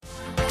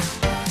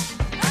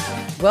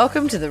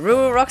Welcome to The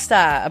Rural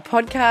Rockstar, a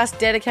podcast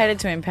dedicated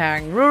to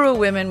empowering rural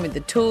women with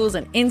the tools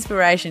and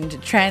inspiration to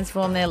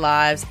transform their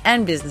lives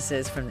and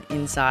businesses from the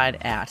inside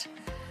out.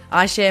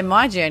 I share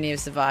my journey of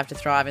survive to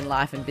thrive in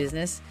life and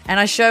business, and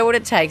I show what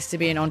it takes to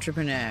be an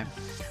entrepreneur.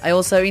 I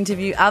also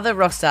interview other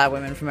rockstar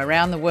women from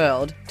around the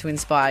world to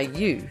inspire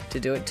you to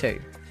do it too.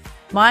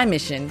 My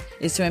mission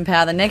is to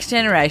empower the next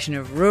generation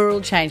of rural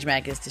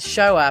changemakers to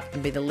show up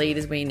and be the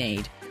leaders we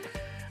need.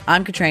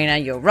 I'm Katrina,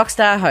 your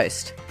rockstar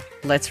host.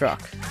 Let's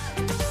rock.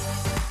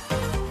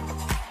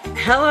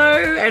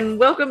 Hello and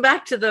welcome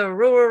back to the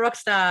Rural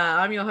Rockstar.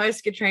 I'm your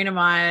host, Katrina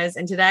Myers,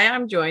 and today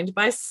I'm joined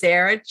by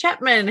Sarah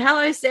Chapman.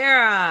 Hello,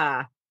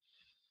 Sarah.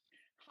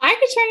 Hi,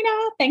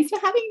 Katrina. Thanks for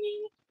having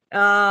me.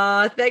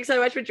 Thanks so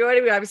much for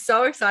joining me. I'm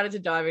so excited to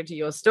dive into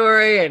your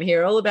story and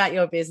hear all about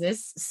your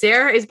business.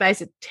 Sarah is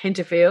based at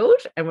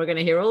Tenterfield, and we're going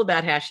to hear all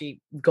about how she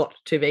got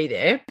to be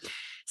there.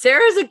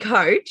 Sarah is a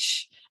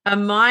coach, a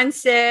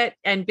mindset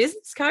and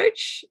business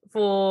coach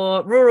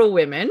for rural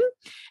women,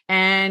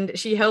 and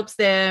she helps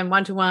them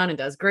one-to-one and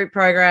does group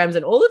programs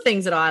and all the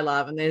things that I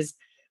love. And there's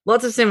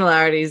lots of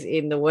similarities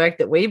in the work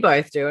that we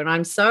both do. And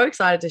I'm so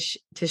excited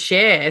to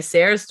share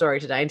Sarah's story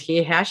today and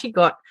hear how she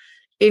got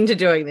into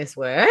doing this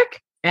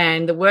work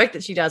and the work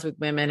that she does with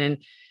women. And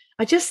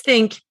I just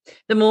think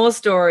the more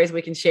stories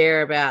we can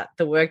share about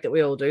the work that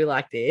we all do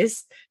like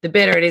this, the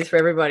better it is for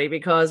everybody,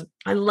 because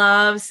I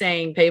love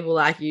seeing people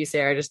like you,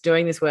 Sarah, just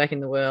doing this work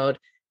in the world,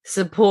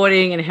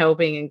 supporting and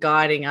helping and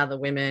guiding other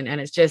women.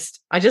 And I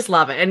just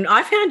love it. And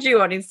I found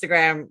you on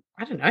Instagram,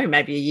 I don't know,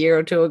 maybe a year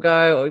or two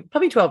ago, or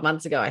probably 12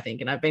 months ago, I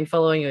think. And I've been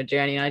following your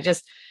journey. And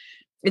it's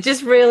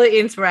just really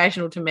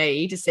inspirational to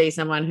me to see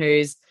someone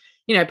who's,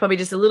 you know, probably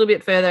just a little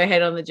bit further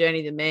ahead on the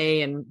journey than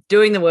me and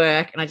doing the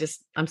work. And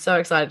I'm so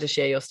excited to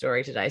share your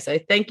story today. So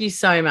thank you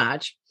so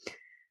much.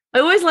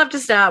 I always love to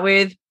start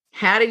with,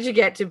 how did you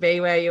get to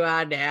be where you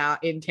are now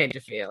in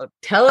Tenterfield?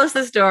 Tell us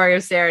the story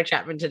of Sarah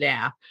Chapman to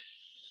now.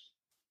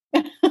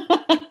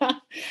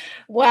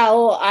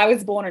 Well, I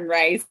was born and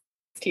raised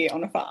here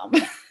on a farm.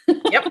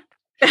 Yep.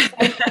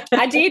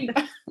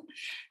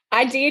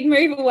 I did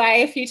move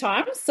away a few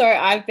times. So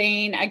I've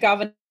been a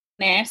governess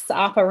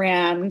up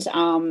around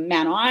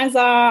Mount Isa.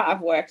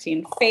 I've worked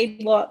in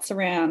feedlots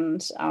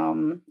around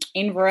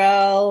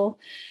Inverell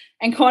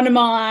and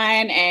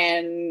Condamine,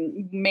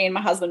 and me and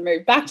my husband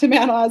moved back to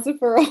Mount Isa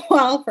for a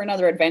while for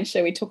another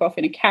adventure. We took off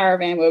in a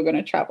caravan. We were going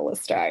to travel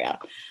Australia,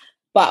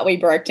 but we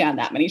broke down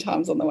that many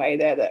times on the way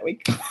there that we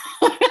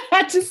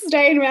had to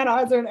stay in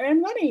Mount Isa and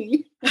earn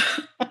money.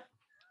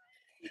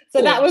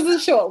 So that was a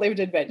short-lived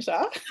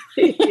adventure.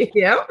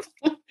 Yeah.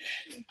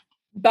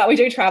 But we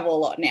do travel a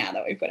lot now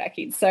that we've got our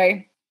kids.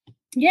 So,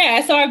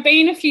 yeah, so I've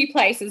been a few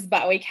places,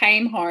 but we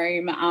came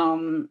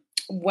home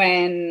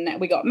when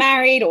we got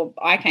married, or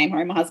I came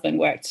home. My husband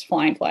worked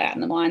fly in, fly out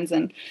in the mines,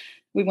 and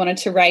we wanted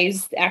to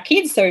raise our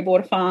kids. So we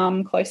bought a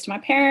farm close to my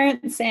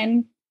parents,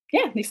 and,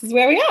 yeah, this is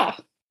where we are.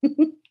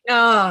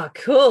 Oh,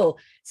 cool.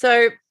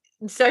 So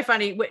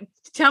funny.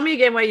 Tell me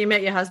again where you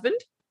met your husband.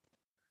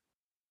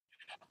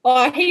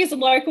 Oh, he's a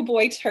local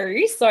boy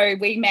too. So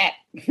we met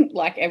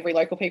like every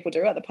local people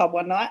do at the pub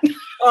one night.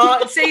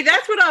 Oh, see,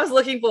 that's what I was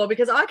looking for,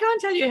 because I can't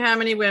tell you how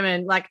many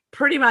women, like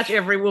pretty much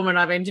every woman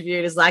I've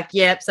interviewed is like,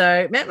 yep,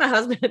 so met my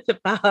husband at the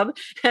pub,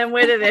 and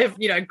whether they've,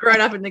 you know,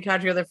 grown up in the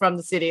country or they're from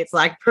the city, it's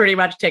like pretty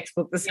much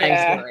textbook the same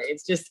story.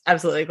 It's just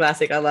absolutely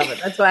classic. I love it.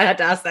 That's why I had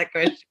to ask that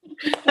question.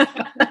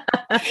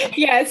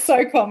 Yeah, it's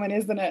so common,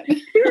 isn't it?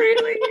 It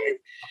really is.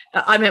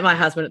 I met my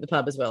husband at the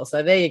pub as well,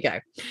 so there you go.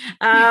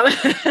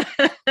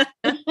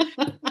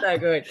 So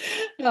good.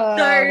 So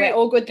where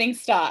all good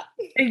things start.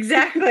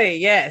 Exactly,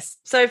 yes.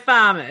 So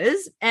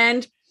farmers,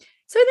 and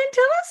so then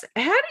tell us,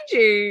 how did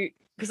you,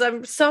 because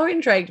I'm so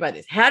intrigued by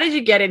this, how did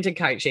you get into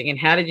coaching and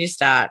how did you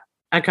start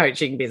a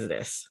coaching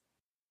business?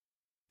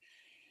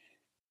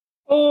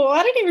 Oh,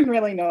 I don't even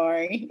really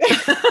know.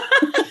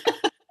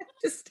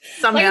 Just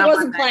somehow. Like, it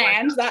wasn't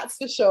planned, that's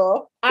for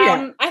sure.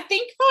 Yeah. I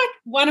think like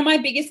one of my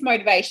biggest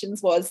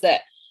motivations was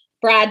that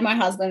Brad, my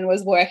husband,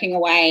 was working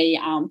away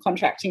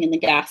contracting in the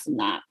gas and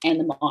that and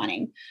the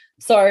mining.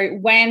 So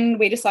when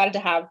we decided to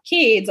have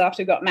kids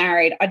after we got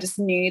married, I just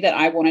knew that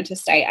I wanted to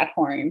stay at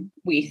home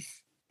with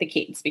the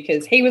kids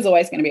because he was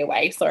always going to be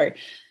away. So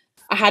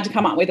I had to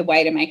come up with a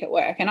way to make it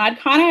work. And I'd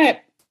kind of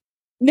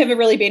never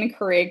really been a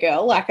career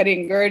girl. Like, I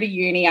didn't go to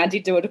uni. I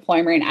did do a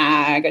diploma in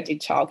ag. I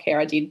did childcare.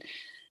 I did,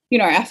 you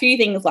know, a few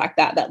things like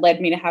that led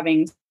me to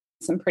having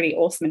some pretty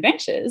awesome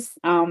adventures.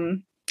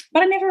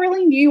 But I never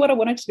really knew what I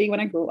wanted to be when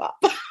I grew up.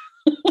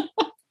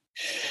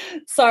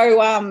 So,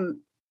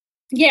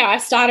 I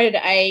started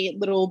a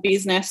little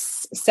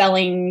business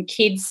selling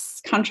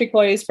kids' country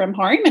clothes from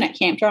home and at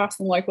camp drafts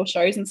and local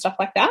shows and stuff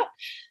like that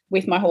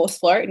with my horse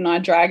float, and I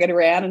drag it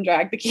around and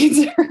drag the kids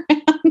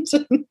around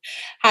and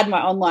had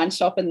my online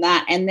shop and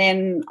that. And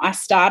then I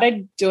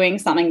started doing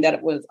something that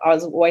I was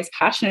always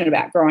passionate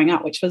about growing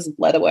up, which was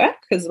leather work,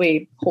 because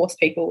we horse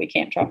people, we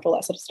camp draft, all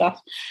that sort of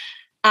stuff.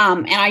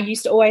 And I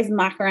used to always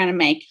muck around and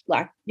make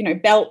like, you know,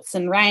 belts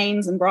and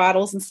reins and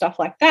bridles and stuff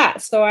like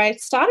that. So I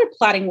started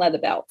plaiting leather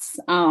belts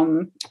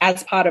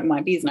as part of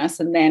my business,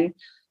 and then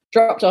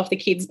dropped off the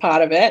kids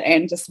part of it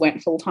and just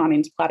went full time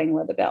into plaiting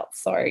leather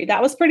belts. So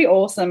that was pretty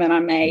awesome. And I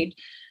made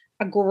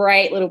a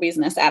great little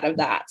business out of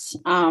that.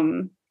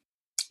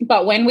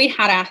 But when we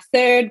had our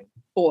third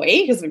boy,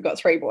 because we've got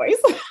 3 boys,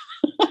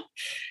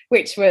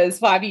 which was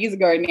 5 years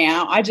ago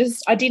now, I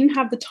didn't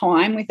have the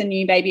time with a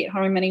new baby at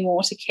home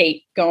anymore to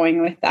keep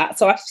going with that.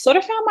 So I sort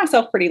of found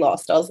myself pretty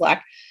lost. I was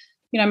like,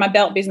 you know, my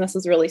belt business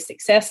was really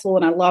successful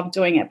and I loved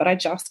doing it, but I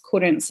just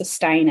couldn't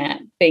sustain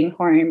it being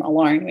home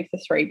alone with the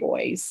 3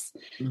 boys.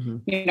 Mm-hmm.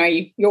 You know,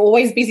 you're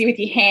always busy with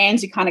your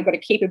hands. You kind of got to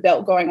keep a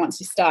belt going once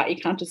you start. You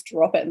can't just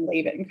drop it and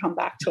leave it and come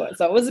back to it.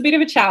 So it was a bit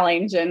of a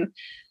challenge, and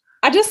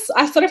I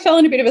sort of fell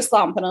in a bit of a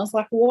slump, and I was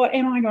like, what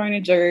am I going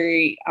to do?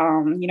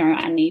 You know,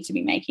 I need to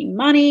be making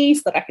money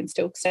so that I can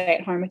still stay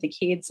at home with the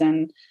kids.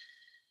 And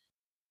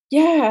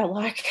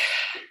anyway,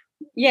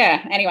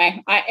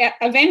 I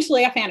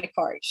eventually found a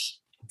coach.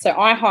 So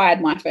I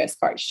hired my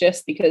first coach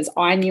just because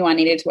I knew I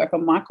needed to work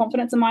on my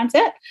confidence and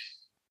mindset.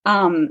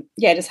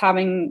 Just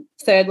having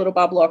third little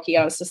bub Lockie,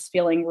 I was just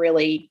feeling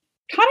really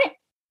kind of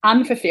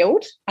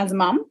unfulfilled as a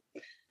mum.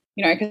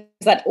 You know, because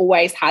I'd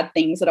always had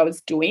things that I was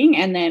doing,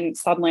 and then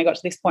suddenly I got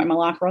to this point in my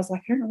life where I was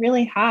like, I don't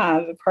really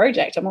have a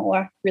project. I'm not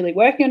like really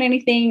working on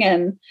anything,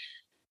 and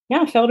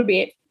I felt a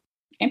bit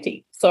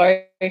empty.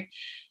 So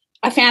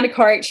I found a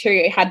coach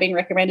who had been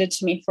recommended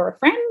to me by a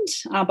friend,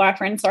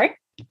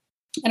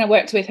 and I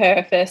worked with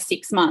her for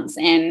 6 months,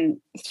 and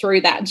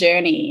through that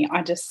journey,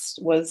 I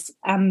just was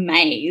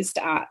amazed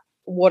at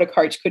what a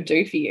coach could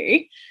do for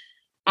you.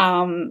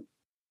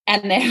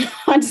 And then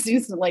I just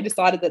instantly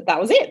decided that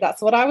was it.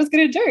 That's what I was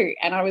going to do.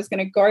 And I was going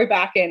to go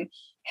back and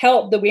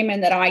help the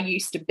women that I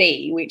used to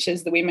be, which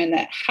is the women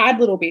that had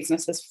little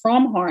businesses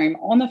from home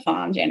on the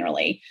farm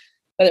generally,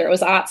 whether it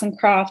was arts and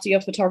crafty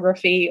or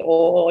photography,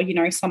 or, you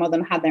know, some of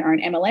them had their own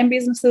MLM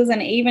businesses,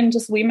 and even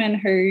just women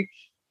who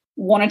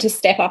wanted to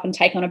step up and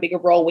take on a bigger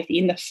role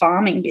within the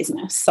farming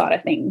business side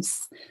of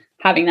things,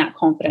 having that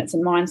confidence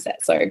and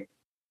mindset. So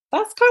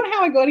that's kind of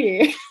how I got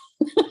here.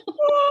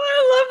 Oh, I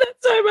love that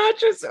so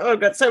much. I've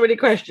got so many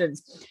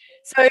questions.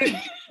 So,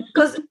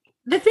 because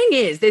the thing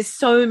is, there's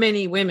so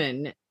many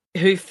women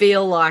who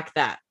feel like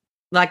that.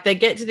 Like they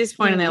get to this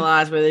point in their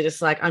lives where they're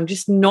just like, I'm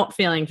just not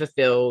feeling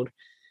fulfilled.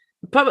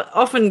 Probably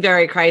often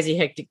very crazy,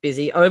 hectic,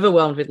 busy,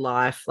 overwhelmed with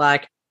life.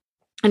 Like,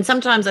 and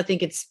sometimes I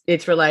think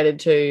it's related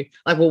to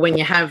like, well, when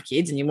you have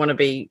kids and you want to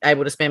be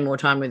able to spend more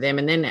time with them,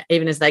 and then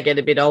even as they get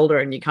a bit older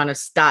and you kind of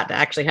start to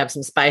actually have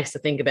some space to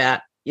think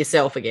about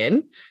yourself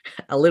again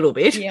a little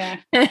bit. Yeah.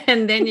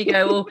 And then you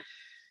go, well,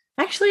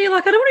 actually,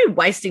 like, I don't want to be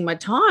wasting my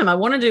time. I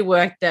want to do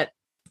work that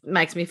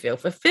makes me feel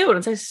fulfilled.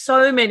 And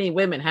so many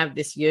women have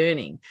this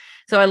yearning.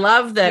 So I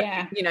love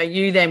that, you know,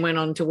 you then went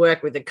on to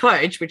work with a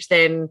coach, which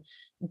then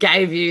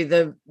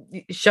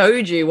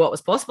showed you what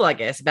was possible, I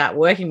guess, about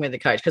working with a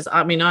coach. Because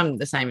I mean, I'm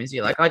the same as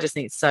you. Like, I just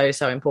think it's so,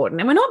 so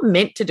important. And we're not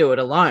meant to do it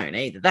alone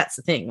either. That's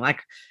the thing.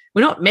 Like, we're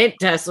not meant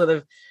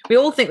to we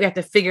all think we have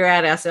to figure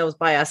out ourselves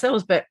by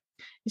ourselves, but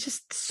it's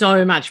just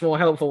so much more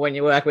helpful when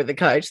you work with a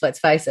coach, let's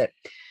face it.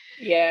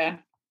 Yeah.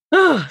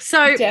 Oh,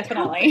 so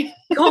definitely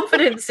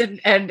confidence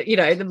and you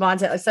know, the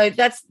mindset. So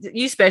that's,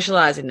 you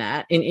specialize in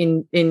that,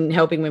 in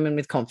helping women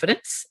with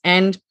confidence.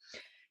 And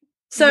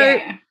so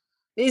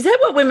is that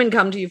what women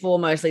come to you for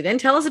mostly? Then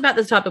tell us about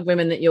the type of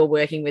women that you're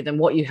working with and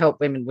what you help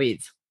women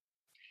with.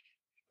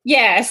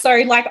 Yeah. So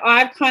like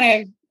I've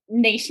kind of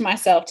niched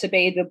myself to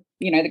be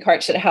the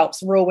coach that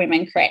helps rural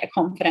women create a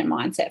confident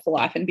mindset for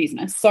life and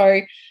business.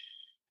 So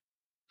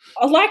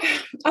like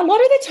a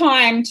lot of the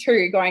time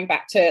too, going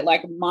back to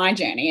like my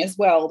journey as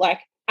well,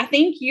 like I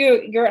think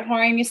you're at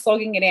home, you're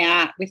slogging it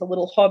out with a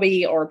little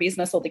hobby or a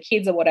business or the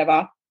kids or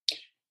whatever,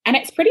 and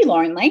it's pretty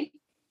lonely,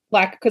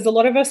 like, because a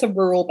lot of us are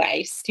rural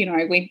based, you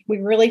know, we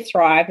really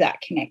thrive that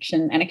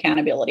connection and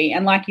accountability,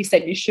 and like you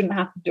said, you shouldn't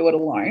have to do it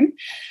alone.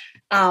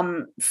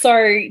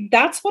 So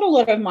that's what a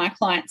lot of my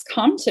clients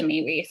come to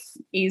me with,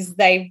 is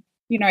they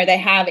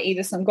have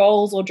either some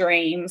goals or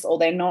dreams, or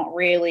they're not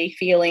really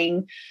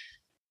feeling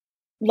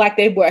like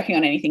they're working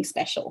on anything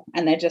special,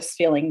 and they're just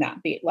feeling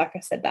that bit, like I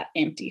said, that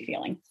empty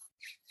feeling.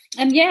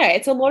 And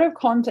it's a lot of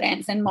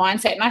confidence and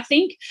mindset. And I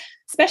think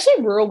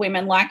especially rural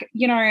women, like,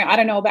 you know, I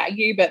don't know about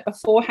you, but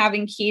before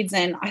having kids,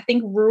 and I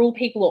think rural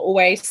people are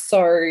always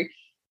so,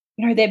 you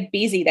know, they're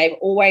busy. They've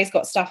always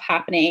got stuff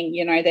happening.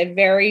 You know, they're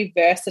very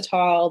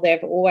versatile.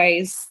 They've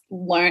always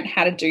learned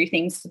how to do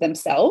things for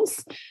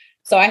themselves.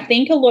 So I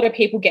think a lot of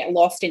people get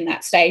lost in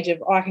that stage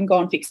of, I can go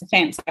and fix the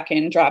fence, I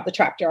can drive the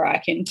tractor, I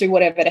can do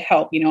whatever to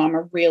help. You know, I'm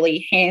a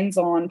really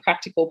hands-on,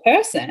 practical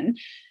person.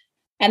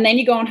 And then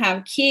you go and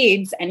have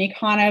kids and you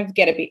kind of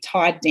get a bit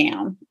tied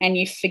down, and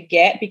you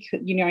forget, because,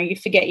 you know, you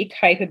forget your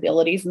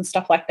capabilities and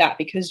stuff like that,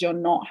 because you're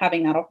not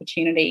having that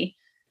opportunity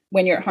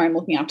when you're at home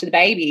looking after the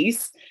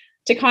babies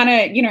to kind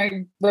of, you know,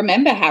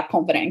 remember how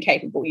confident and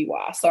capable you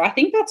are. So I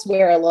think that's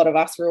where a lot of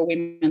us rural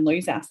women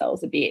lose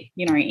ourselves a bit,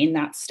 you know, in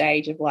that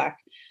stage of like,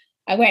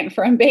 I went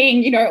from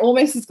being, you know,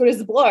 almost as good as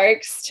the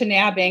blokes to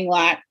now being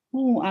like,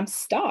 oh, I'm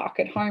stuck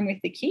at home with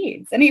the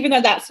kids. And even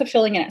though that's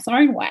fulfilling in its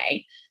own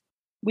way,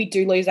 we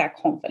do lose our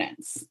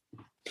confidence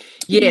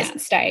in that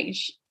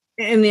stage.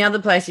 And the other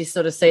place you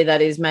sort of see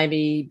that is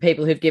maybe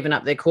people who've given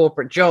up their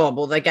corporate job,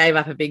 or they gave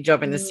up a big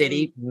job in the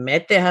city,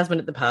 met their husband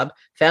at the pub,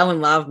 fell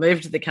in love,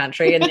 moved to the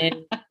country, and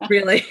then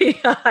really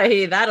I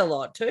hear that a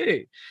lot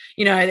too.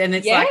 You know, and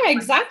it's like,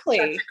 exactly.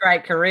 Such a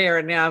great career,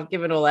 and now I've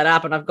given all that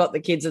up, and I've got the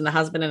kids and the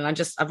husband, and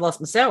I've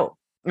lost myself,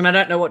 and I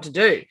don't know what to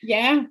do.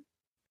 Yeah.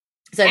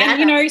 So and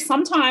you know,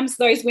 sometimes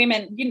those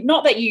women,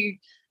 not that you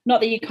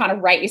kind of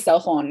rate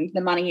yourself on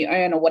the money you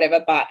earn or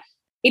whatever, but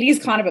it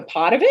is kind of a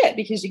part of it,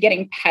 because you're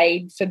getting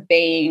paid for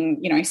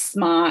being, you know,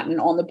 smart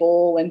and on the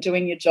ball and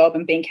doing your job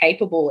and being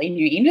capable in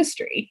your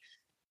industry,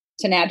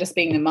 to now just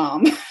being the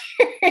mum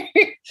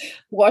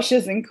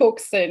washes and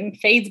cooks and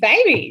feeds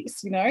babies,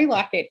 you know,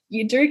 like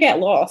you do get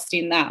lost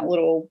in that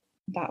little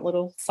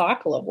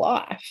cycle of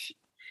life.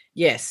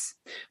 Yes,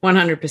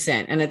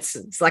 100%. And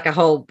it's like a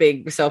whole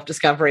big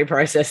self-discovery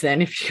process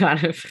then, if you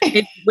kind of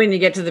when you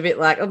get to the bit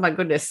like, oh my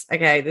goodness,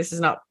 okay, this is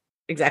not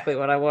exactly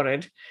what I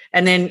wanted.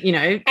 And then, you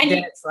know, then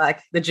it's like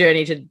the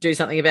journey to do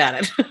something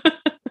about it.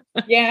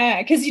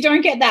 Yeah, because you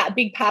don't get that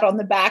big pat on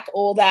the back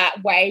or that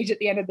wage at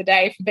the end of the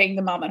day for being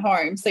the mum at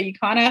home. So you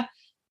kind of,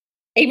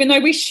 even though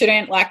we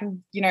shouldn't, like,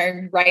 you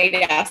know, rate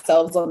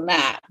ourselves on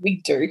that,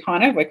 we're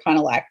kind of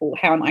like, well,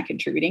 how am I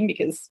contributing?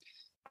 Because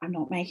I'm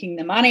not making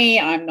the money.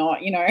 I'm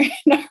not, you know,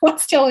 no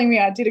one's telling me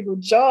I did a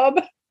good job.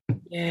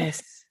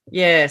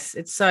 Yes,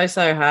 it's so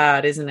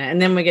hard, isn't it?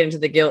 And then we get into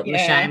the guilt and the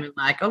shame and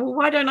like, oh, well,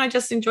 why don't I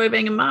just enjoy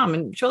being a mum?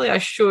 And surely I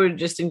should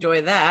just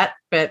enjoy that.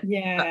 But, you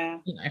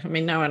know, I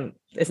mean,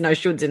 there's no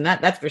shoulds in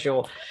that, that's for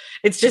sure.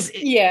 It's just,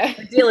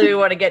 ideally we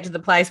want to get to the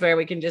place where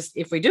we can just,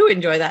 if we do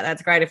enjoy that,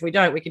 that's great. If we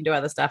don't, we can do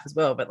other stuff as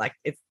well. But like,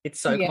 it's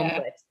so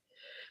complex.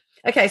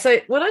 Okay, so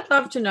what I'd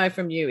love to know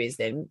from you is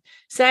then,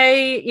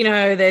 say, you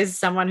know, there's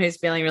someone who's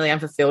feeling really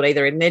unfulfilled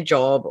either in their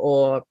job,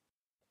 or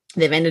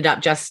they've ended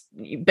up just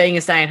being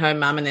a stay-at-home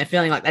mum and they're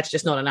feeling like that's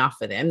just not enough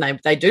for them.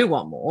 They do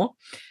want more.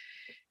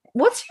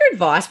 What's your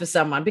advice for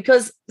someone?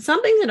 Because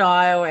something that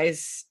I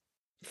always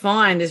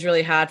find is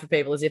really hard for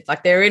people is if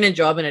like they're in a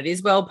job and it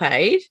is well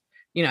paid,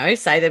 you know,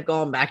 say they've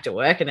gone back to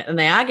work and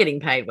they are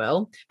getting paid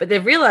well, but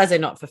they've realised they're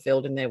not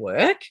fulfilled in their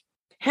work.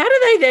 How do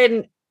they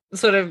then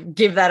sort of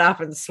give that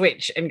up and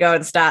switch and go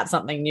and start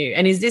something new?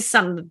 And is this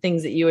some of the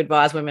things that you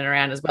advise women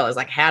around as well, as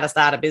like how to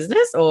start a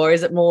business, or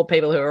is it more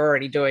people who are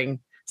already doing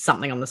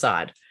something on the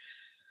side?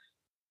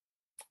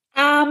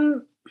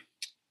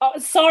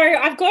 So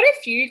I've got a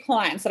few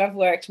clients that I've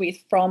worked with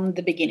from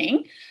the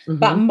beginning,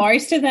 but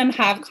most of them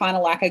have kind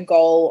of like a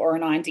goal or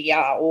an idea,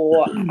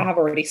 or have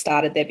already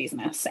started their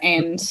business.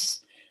 And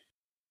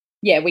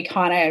we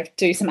kind of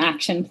do some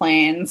action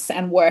plans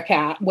and work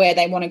out where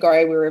they want to go.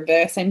 We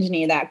reverse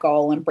engineer that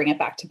goal and bring it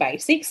back to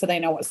basics so they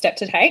know what step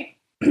to take.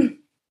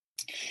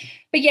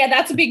 But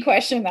that's a big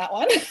question, that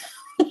one.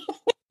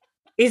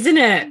 Isn't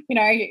it? You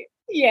know,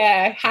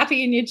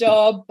 happy in your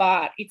job,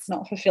 but it's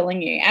not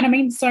fulfilling you. And I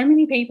mean, so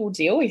many people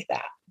deal with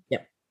that.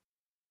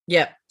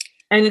 Yep.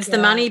 And it's the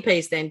money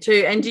piece then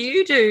too. And do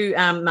you do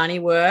money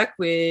work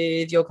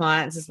with your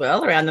clients as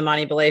well around the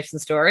money beliefs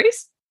and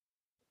stories?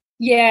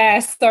 Yeah,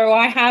 so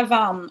I have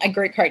a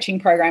group coaching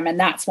program, and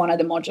that's one of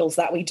the modules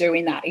that we do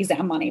in that is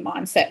our money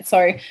mindset.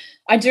 So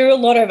I do a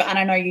lot of, and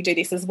I know you do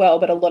this as well,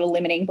 but a lot of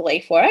limiting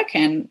belief work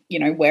and, you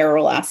know, where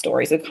all our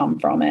stories have come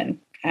from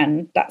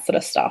and that sort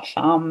of stuff.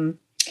 And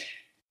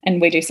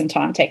we do some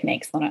time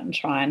techniques on it and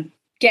try and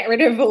get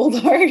rid of all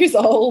those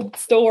old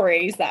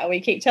stories that we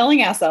keep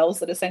telling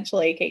ourselves that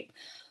essentially keep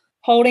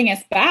holding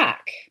us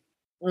back.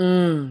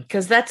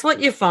 Because that's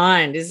what you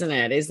find, isn't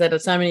it? Is that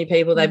so many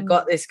people, they've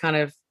got this kind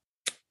of,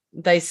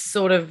 they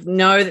sort of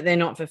know that they're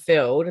not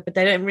fulfilled, but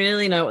they don't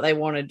really know what they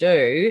want to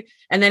do.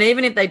 And then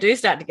even if they do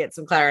start to get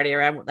some clarity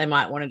around what they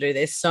might want to do,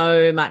 there's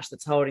so much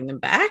that's holding them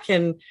back.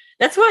 And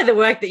that's why the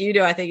work that you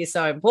do, I think, is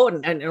so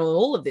important, and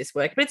all of this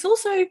work. But it's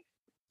also,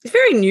 it's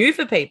very new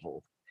for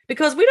people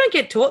because we don't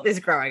get taught this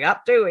growing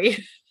up, do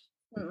we?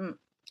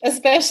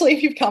 Especially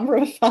if you've come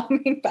from a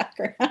farming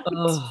background.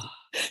 Oh,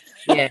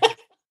 yeah.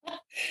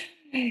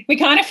 We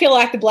kind of feel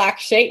like the black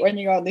sheep when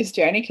you go on this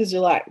journey, because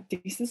you're like,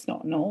 this is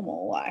not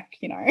normal. Like,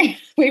 you know,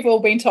 we've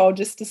all been told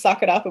just to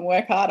suck it up and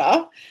work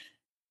harder.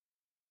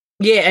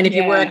 Yeah, and if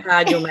you work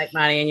hard, you'll make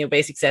money and you'll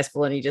be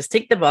successful, and you just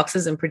tick the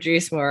boxes and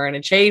produce more and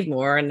achieve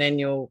more, and then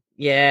you'll,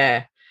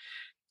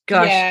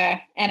 gosh. Yeah,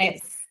 and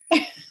it's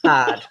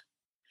hard.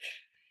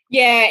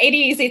 Yeah, it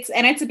is. It's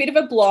a bit of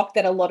a block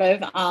that a lot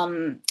of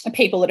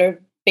people that have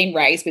been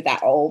raised with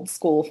that old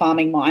school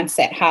farming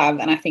mindset have.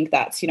 And I think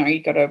that's, you know,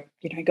 you got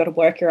to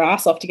work your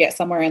ass off to get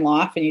somewhere in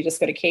life, and you just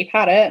got to keep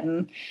at it.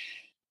 And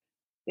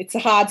it's a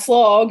hard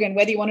slog, and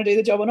whether you want to do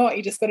the job or not,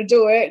 you just got to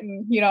do it.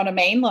 And you know what I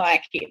mean?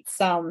 Like, it's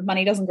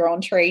money doesn't grow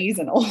on trees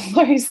and all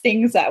those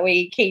things that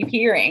we keep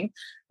hearing,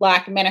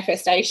 like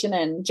manifestation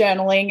and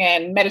journaling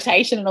and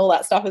meditation and all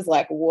that stuff is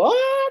like,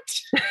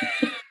 what?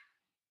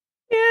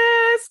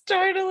 Yes.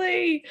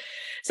 totally.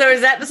 So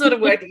is that the sort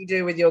of work that you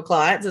do with your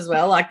clients as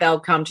well? Like they'll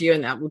come to you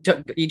and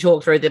you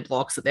talk through the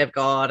blocks that they've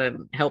got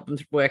and help them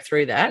work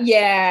through that?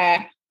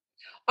 Yeah.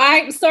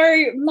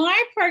 So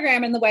my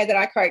program and the way that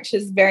I coach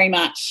is very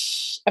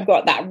much, I've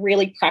got that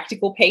really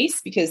practical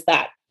piece because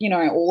that,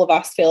 all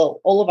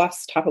of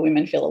us type of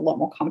women feel a lot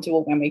more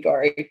comfortable when we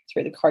go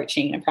through the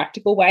coaching in a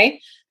practical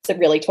way. So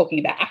really talking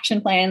about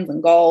action plans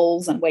and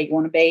goals and where you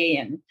want to be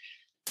and,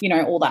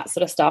 all that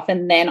sort of stuff.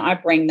 And then I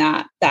bring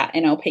that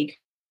NLP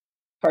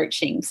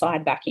coaching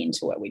side back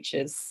into it, which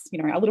is, a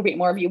little bit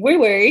more of your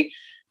woo-woo,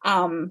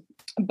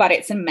 but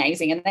it's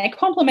amazing. And they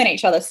complement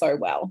each other so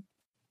well.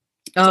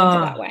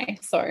 That way.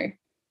 So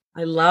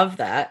I love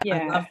that. Yeah.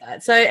 I love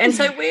that.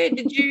 So where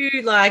did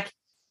you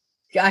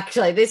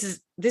actually this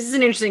is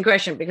an interesting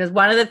question because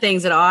one of the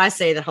things that I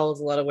see that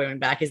holds a lot of women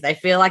back is they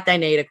feel like they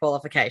need a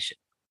qualification.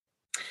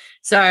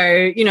 So,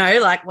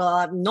 well,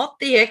 I'm not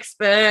the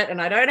expert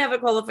and I don't have a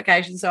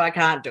qualification, so I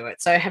can't do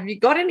it. So have you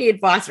got any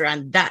advice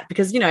around that?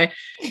 Because,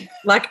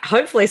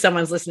 hopefully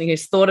someone's listening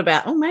who's thought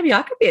about, maybe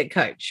I could be a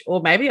coach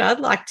or maybe I'd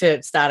like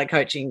to start a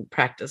coaching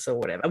practice or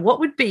whatever. What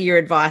would be your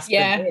advice for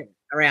them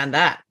around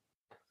that?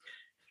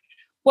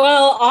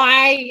 Well,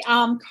 I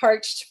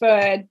coached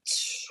for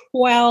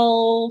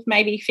 12,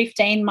 maybe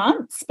 15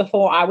 months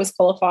before I was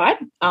qualified.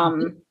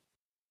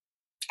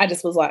 I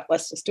just was like,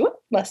 let's just do it.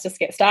 Let's just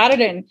get started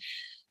and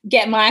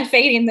get my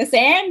feet in the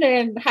sand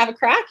and have a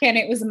crack. And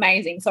it was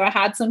amazing. So I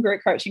had some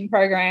group coaching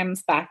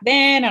programs back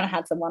then and I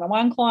had some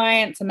one-on-one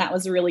clients and that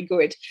was really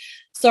good.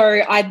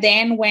 So I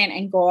then went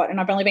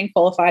and I've only been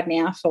qualified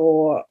now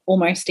for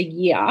almost a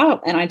year,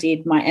 and I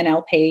did my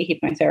NLP,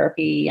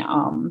 hypnotherapy,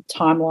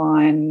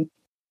 timeline,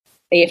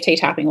 EFT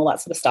tapping, all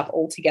that sort of stuff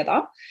all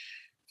together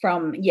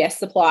from Yes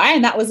Supply,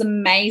 and that was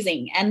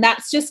amazing. And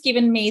that's just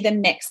given me the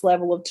next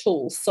level of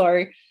tools.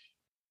 So,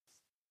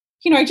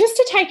 just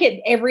to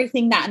take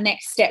everything that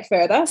next step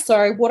further.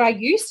 So what I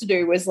used to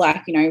do was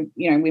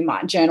we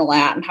might journal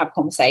out and have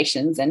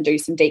conversations and do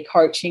some deep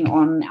coaching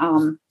on,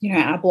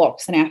 our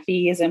blocks and our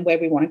fears and where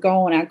we want to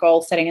go and our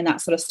goal setting and that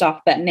sort of stuff.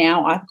 But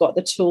now I've got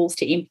the tools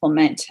to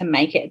implement to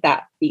make it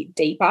that bit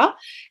deeper.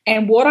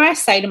 And what I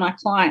say to my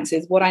clients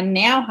is what I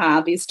now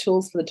have is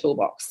tools for the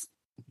toolbox.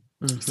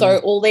 Mm-hmm. So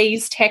all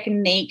these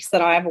techniques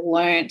that I've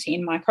learnt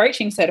in my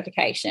coaching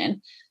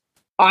certification,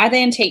 I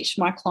then teach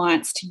my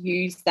clients to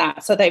use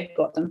that so they've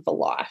got them for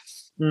life.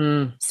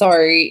 So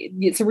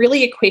it's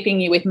really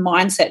equipping you with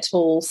mindset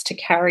tools to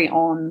carry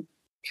on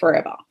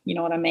forever, you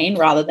know what I mean,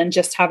 rather than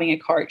just having a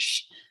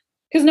coach,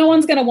 because no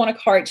one's going to want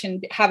to coach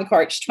and have a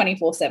coach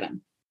 24/7.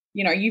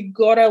 You've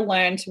got to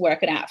learn to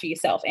work it out for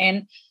yourself,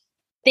 and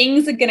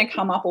things are going to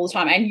come up all the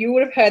time. And you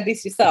would have heard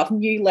this yourself,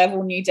 new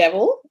level, new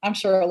devil. I'm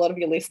sure a lot of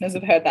your listeners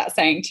have heard that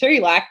saying too,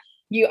 like,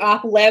 you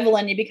up level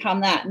and you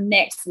become that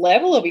next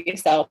level of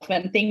yourself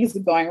and things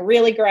are going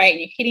really great and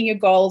you're hitting your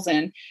goals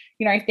and,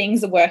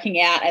 things are working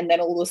out, and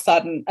then all of a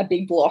sudden a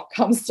big block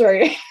comes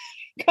through,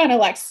 kind of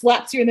like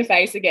slaps you in the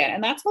face again.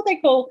 And that's what they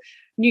call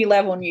new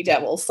level, new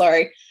devil.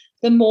 So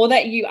the more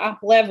that you up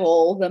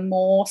level, the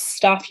more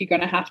stuff you're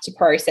going to have to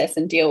process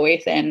and deal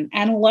with and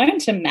learn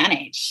to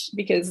manage,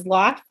 because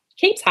life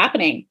keeps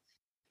happening.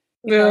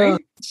 Shit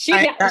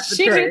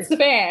hits the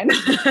fan.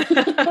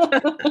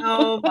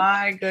 Oh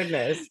my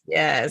goodness.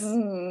 Yes.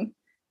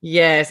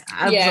 Yes.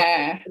 Absolutely.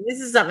 Yeah. This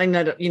is something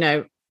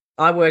that,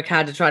 I work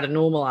hard to try to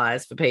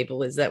normalize for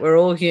people, is that we're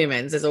all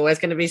humans. There's always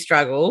going to be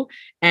struggle,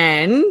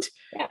 and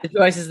the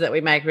choices that we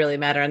make really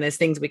matter, and there's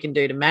things we can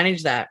do to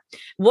manage that.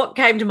 What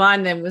came to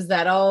mind then was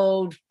that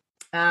old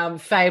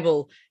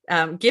fable,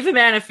 give a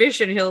man a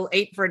fish and he'll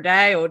eat for a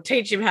day, or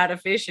teach him how to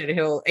fish and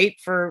he'll eat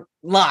for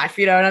life.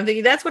 And I'm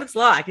thinking that's what it's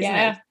like, isn't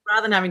it?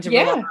 Rather than having to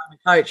rely on a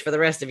coach for the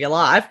rest of your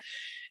life,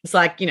 it's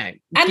like,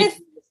 and the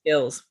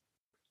skills.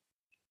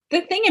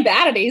 The thing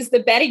about it is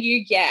the better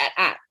you get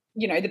at,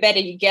 the better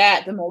you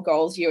get, the more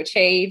goals you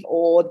achieve,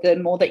 or the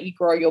more that you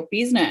grow your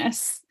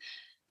business,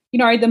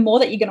 the more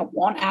that you're going to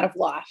want out of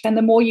life, and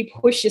the more you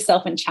push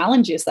yourself and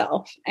challenge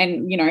yourself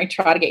and,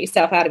 try to get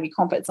yourself out of your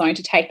comfort zone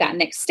to take that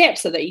next step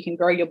so that you can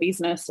grow your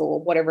business or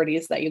whatever it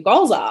is that your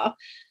goals are.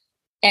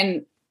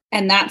 And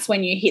that's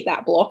when you hit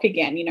that block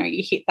again,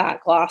 you hit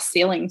that glass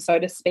ceiling, so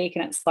to speak,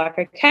 and it's like,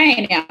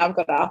 okay, now I've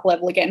got to up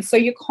level again. So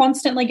you're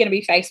constantly going to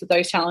be faced with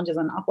those challenges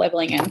and up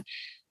leveling, and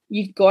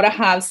you've got to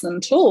have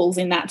some tools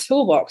in that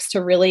toolbox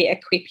to really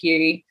equip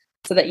you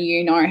so that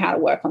you know how to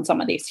work on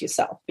some of this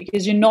yourself,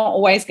 because you're not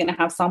always going to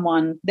have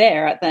someone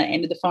there at the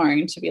end of the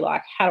phone to be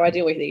like, how do I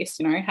deal with this?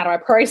 How do I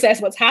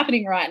process what's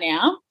happening right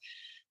now?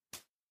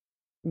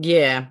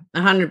 Yeah,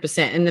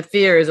 100%. And the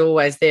fear is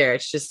always there.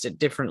 It's just at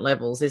different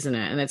levels, isn't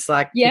it? And it's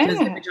like, because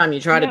every time you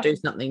try to do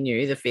something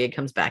new, the fear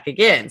comes back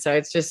again. So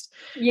it's just,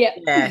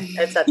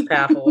 it's such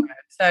powerful.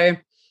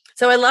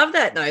 So I love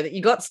that, though, that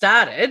you got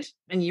started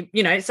and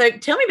so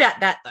tell me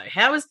about that,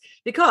 though.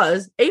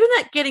 Because even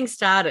that getting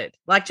started,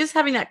 like just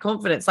having that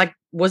confidence, like,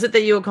 was it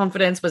that you were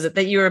confident? Was it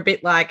that you were a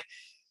bit like,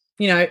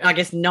 I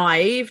guess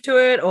naive to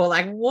it, or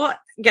like what,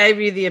 gave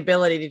you the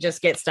ability to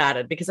just get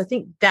started? Because I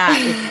think that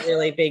is a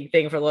really big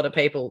thing for a lot of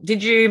people.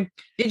 Did you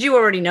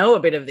already know a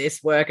bit of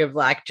this work of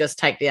like just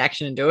take the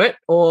action and do it,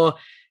 or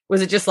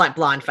was it just like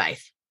blind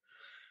faith?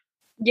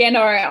 Yeah,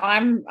 no,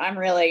 I'm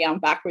really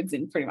backwards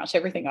in pretty much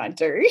everything I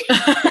do.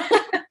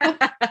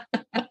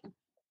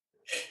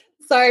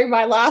 So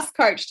my last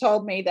coach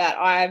told me that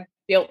I've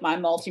built my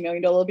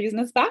multi-million-dollar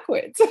business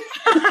backwards.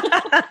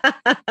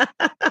 I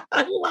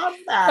love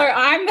that. So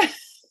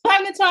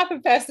I'm the type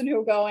of person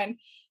who'll go and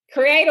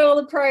create all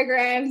the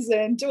programs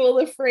and do all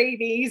the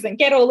freebies and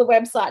get all the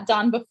website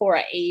done before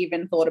I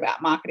even thought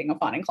about marketing or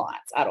finding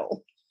clients at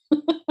all.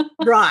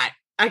 Right.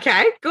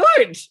 Okay,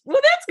 good. Well,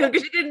 that's good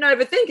because you didn't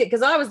overthink it,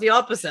 because I was the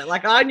opposite.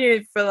 Like I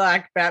knew for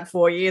like about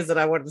 4 years that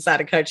I wanted to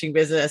start a coaching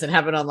business and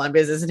have an online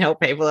business and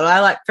help people. And I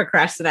like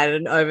procrastinated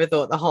and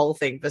overthought the whole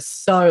thing for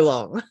so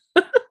long.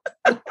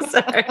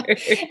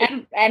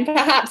 And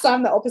perhaps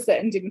I'm the opposite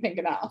and didn't think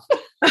enough.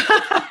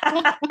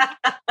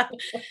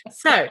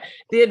 So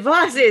the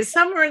advice is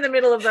somewhere in the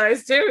middle of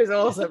those two is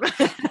awesome.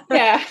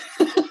 Yeah.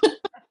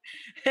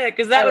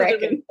 Because that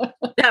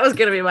was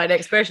going to be my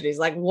next question is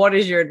like, what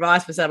is your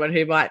advice for someone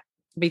who might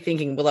be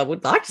thinking, well, I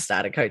would like to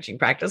start a coaching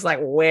practice. Like,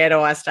 where do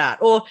I start?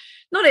 Or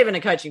not even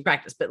a coaching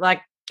practice, but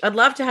like, I'd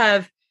love to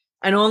have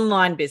an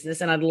online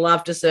business and I'd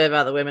love to serve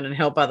other women and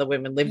help other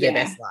women live their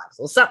best lives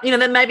or something,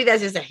 then maybe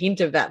there's just a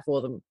hint of that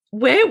for them.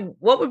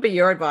 What would be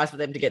your advice for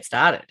them to get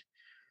started?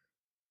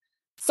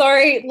 So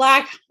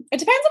like, it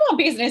depends on what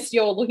business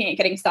you're looking at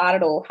getting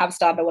started or have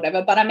started or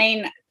whatever. But I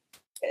mean,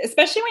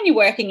 especially when you're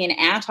working in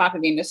our type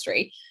of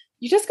industry,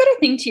 you just got to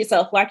think to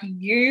yourself, like,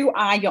 you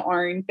are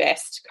your own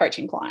best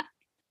coaching client.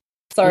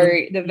 So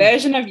the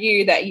version of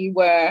you that you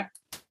were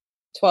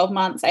 12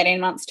 months,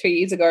 18 months, 2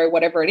 years ago,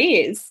 whatever it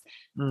is,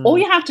 all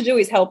you have to do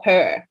is help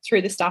her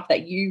through the stuff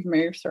that you've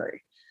moved through.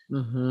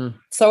 Mm-hmm.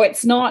 So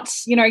it's not,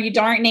 you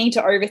don't need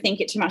to overthink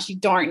it too much. You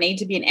don't need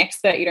to be an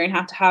expert. You don't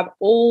have to have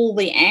all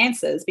the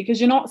answers because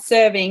you're not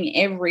serving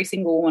every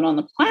single woman on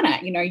the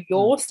planet.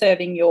 You're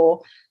serving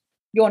your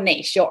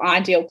niche, your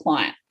ideal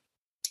client.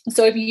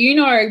 So if you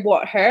know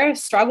what her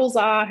struggles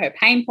are, her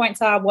pain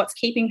points are, what's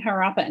keeping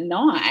her up at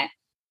night,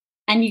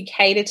 and you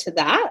cater to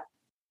that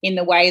in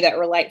the way that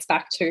relates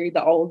back to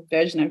the old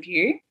version of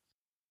you,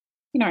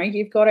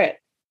 you've got it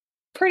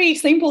pretty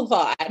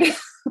simplified.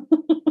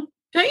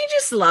 Don't you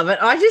just love it?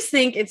 I just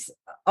think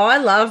I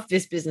love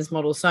this business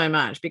model so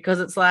much because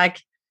it's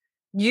like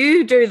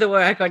you do the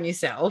work on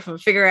yourself and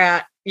figure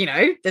out,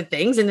 the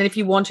things. And then if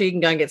you want to, you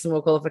can go and get some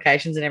more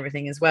qualifications and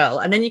everything as well.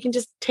 And then you can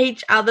just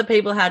teach other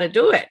people how to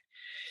do it.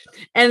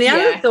 And the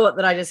other thought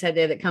that I just had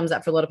there that comes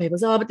up for a lot of people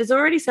is, but there's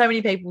already so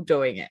many people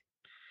doing it.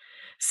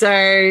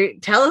 So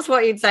tell us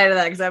what you'd say to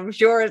that, because I'm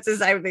sure it's the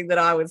same thing that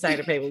I would say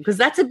to people, because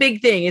that's a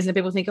big thing, isn't it?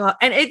 People think,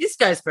 and it just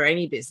goes for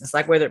any business,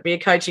 like whether it be a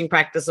coaching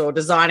practice or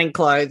designing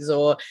clothes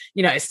or,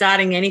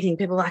 starting anything,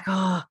 people are like,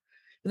 but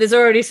there's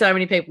already so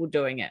many people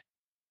doing it.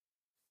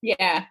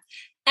 Yeah.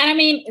 And I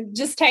mean,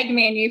 just take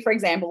me and you, for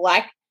example,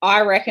 like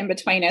I reckon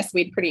between us,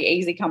 we'd pretty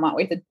easy come up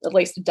with at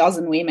least a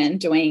dozen women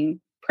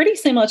doing pretty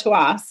similar to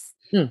us,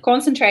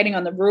 concentrating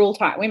on the rural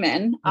type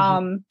women.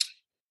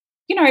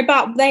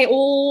 But they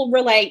all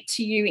relate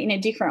to you in a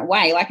different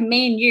way. Like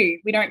me and you,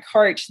 we don't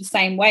coach the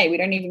same way. We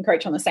don't even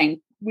coach on the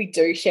same. We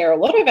do share a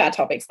lot of our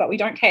topics, but we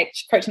don't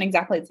coach on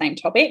exactly the same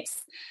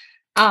topics.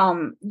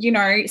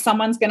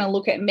 Someone's going to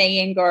look at me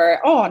and go,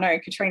 oh, no,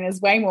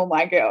 Katrina's way more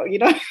my girl,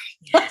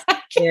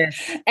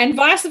 And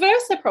vice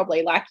versa,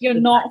 probably. Like you're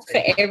not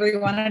for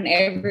everyone and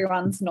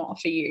everyone's not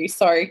for you.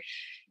 So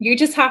you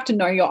just have to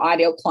know your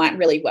ideal client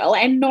really well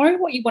and know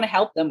what you want to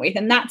help them with.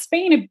 And that's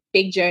been a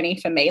big journey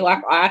for me.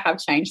 Like I have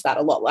changed that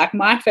a lot. Like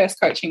my first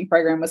coaching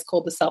program was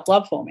called the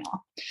Self-Love Formula.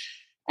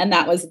 And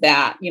that was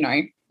about,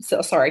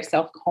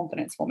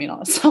 self-confidence formula,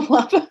 not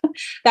self-love.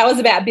 That was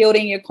about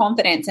building your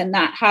confidence. And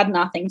that had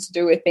nothing to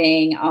do with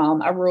being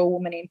a rural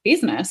woman in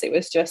business. It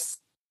was just,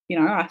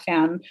 I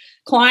found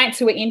clients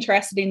who were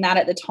interested in that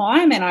at the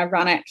time. And I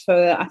run it for,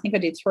 I think I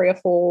did 3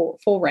 or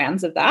 4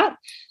 rounds of that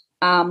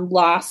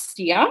last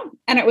year.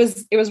 And it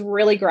was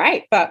really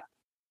great. But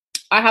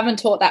I haven't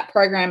taught that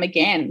program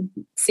again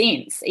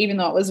since, even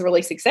though it was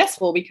really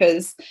successful,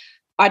 because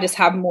I just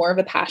have more of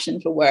a passion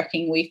for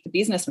working with the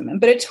businesswomen.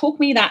 But it took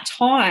me that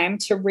time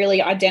to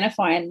really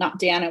identify and nut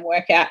down and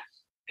work out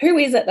who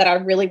is it that I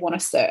really want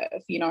to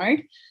serve,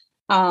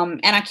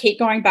 and I keep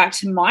going back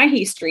to my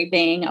history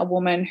being a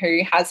woman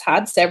who has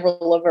had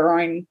several of her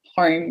own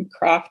home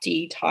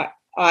crafty type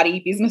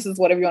arty businesses,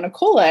 whatever you want to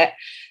call it,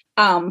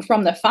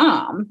 from the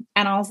farm.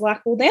 And I was like,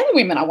 well, they're the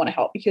women I want to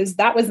help because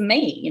that was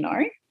me,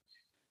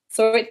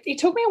 So it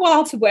took me a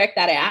while to work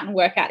that out and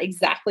work out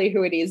exactly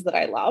who it is that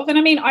I love. And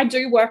I mean, I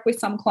do work with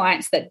some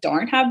clients that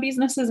don't have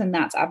businesses, and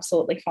that's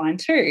absolutely fine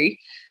too.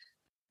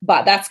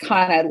 But that's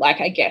kind of like,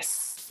 I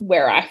guess,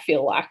 where I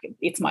feel like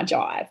it's my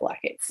jive. Like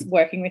it's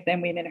working with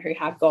them women who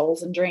have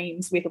goals and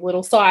dreams with a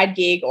little side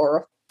gig or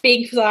a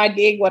big side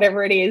gig,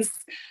 whatever it is,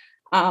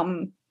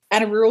 and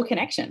a rural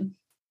connection.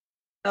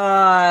 Oh,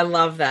 I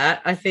love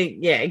that. I think,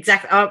 yeah,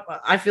 exactly.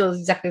 I feel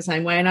exactly the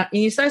same way. And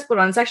you're so spot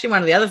on. It's actually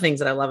one of the other things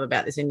that I love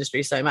about this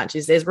industry so much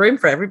is there's room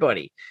for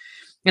everybody.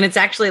 And it's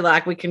actually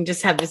like we can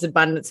just have this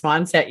abundance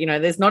mindset. You know,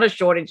 there's not a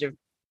shortage of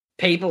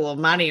people or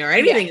money or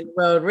anything in the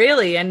world,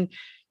 really. And,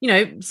 you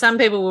know, some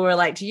people will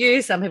relate to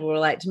you, some people will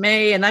relate to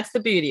me. And that's the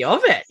beauty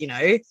of it, you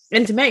know.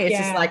 And to me, it's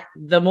just like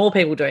the more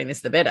people doing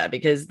this, the better,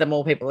 because the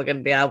more people are going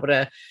to be able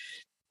to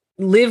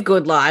live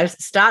good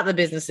lives, start the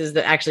businesses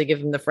that actually give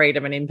them the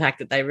freedom and impact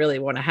that they really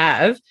want to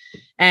have.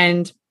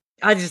 And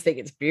I just think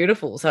it's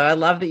beautiful. So I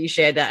love that you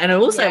shared that. And I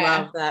also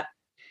love that,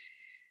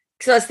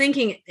 because I was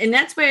thinking, and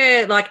that's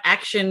where like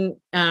action,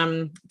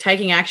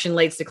 taking action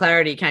leads to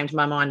clarity came to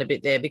my mind a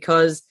bit there,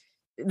 because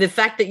the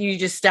fact that you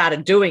just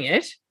started doing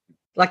it,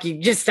 like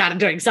you just started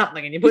doing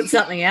something and you put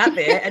something out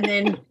there, and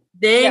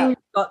then you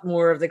got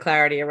more of the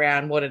clarity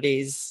around what it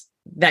is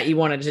that you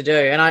wanted to do.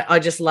 And I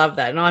just love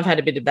that. And I've had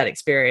a bit of that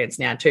experience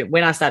now too.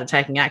 When I started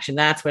taking action,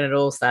 that's when it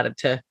all started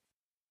to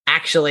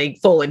actually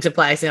fall into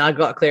place, and I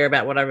got clear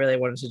about what I really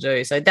wanted to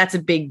do. So that's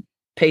a big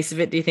piece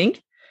of it, do you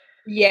think?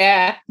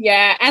 Yeah.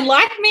 And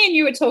like me and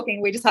you were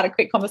talking, we just had a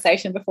quick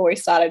conversation before we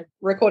started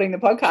recording the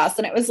podcast,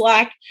 and it was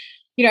like,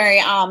 you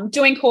know,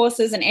 doing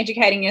courses and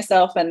educating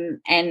yourself, and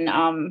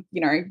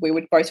you know, we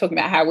were both talking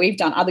about how we've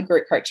done other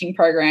group coaching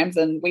programs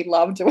and we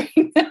love doing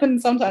them,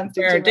 and sometimes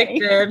we're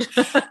addicted.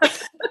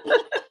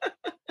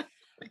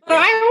 But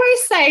I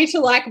always say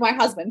to like my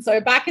husband, so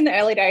back in the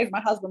early days,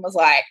 my husband was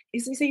like,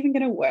 is this even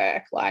going to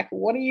work? Like,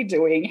 what are you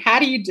doing? How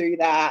do you do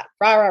that?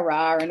 Rah, rah,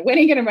 rah. And when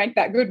are you going to make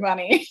that good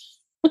money?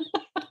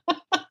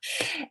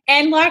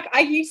 And like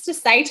I used to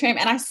say to him,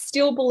 and I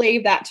still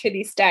believe that to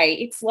this day,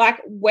 it's like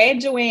we're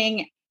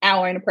doing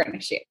our own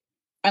apprenticeship,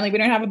 only we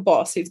don't have a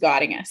boss who's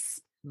guiding us.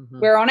 Mm-hmm.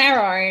 We're on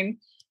our own.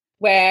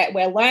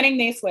 We're learning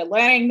this, we're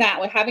learning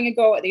that, we're having a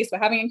go at this, we're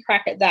having a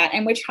crack at that,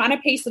 and we're trying to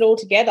piece it all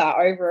together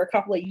over a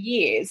couple of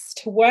years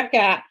to work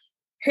out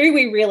who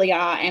we really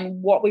are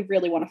and what we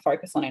really want to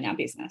focus on in our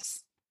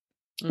business.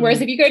 Mm-hmm. Whereas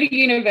if you go to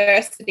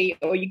university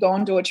or you go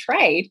and do a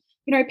trade,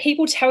 you know,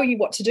 people tell you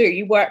what to do.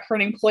 You work for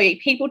an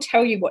employee, people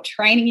tell you what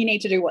training you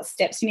need to do, what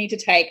steps you need to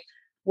take,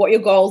 what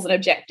your goals and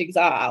objectives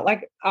are.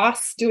 Like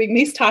us doing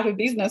this type of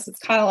business, it's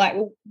kind of like,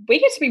 well, we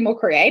get to be more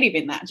creative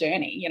in that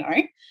journey, you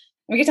know.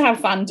 We get to have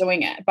fun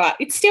doing it, but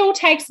it still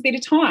takes a bit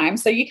of time.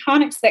 So you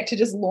can't expect to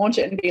just launch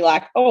it and be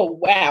like, oh,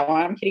 wow,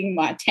 I'm hitting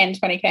my 10,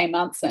 20K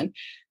months and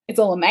it's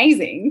all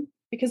amazing,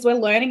 because we're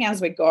learning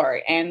as we go,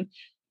 and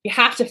you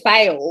have to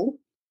fail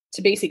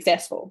to be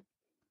successful.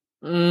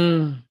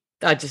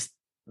 I just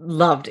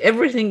loved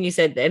everything you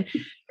said then.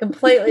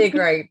 Completely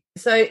agree.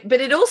 So,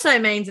 but it also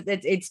means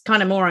that it's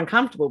kind of more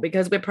uncomfortable,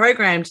 because we're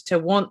programmed to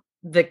want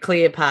the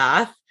clear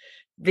path,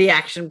 the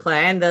action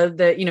plan,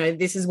 the you know,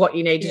 this is what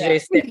you need to do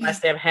step by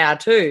step, how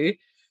to.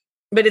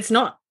 But it's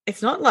not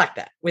like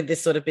that with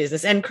this sort of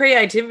business. And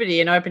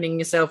creativity and opening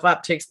yourself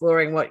up to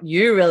exploring what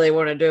you really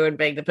want to do and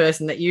being the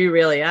person that you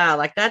really are,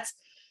 like that's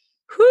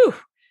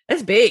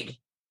big.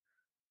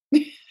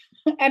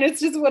 And it's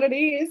just what it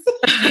is.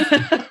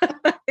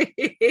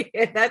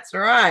 Yeah, that's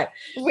right.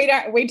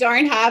 We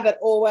don't have it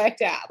all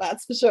worked out,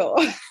 that's for sure.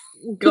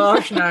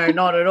 Gosh, no,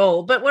 not at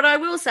all. But what I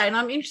will say, and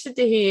I'm interested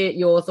to hear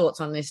your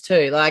thoughts on this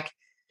too, like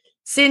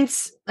so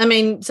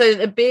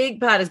a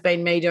big part has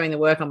been me doing the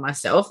work on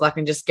myself, like,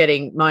 and just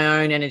getting my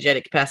own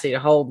energetic capacity to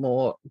hold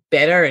more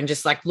better, and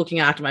just like looking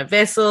after my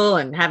vessel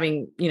and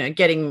having, you know,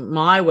 getting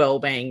my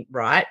well-being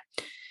right.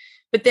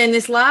 But then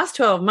this last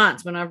 12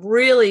 months, when I've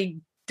really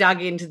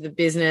dug into the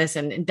business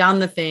and done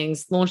the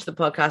things, launched the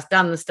podcast,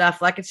 done the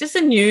stuff, like it's just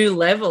a new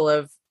level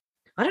of,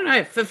 I don't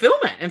know,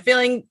 fulfillment and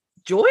feeling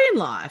joy in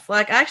life.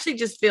 Like I actually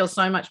just feel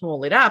so much more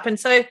lit up. And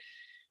so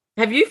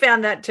have you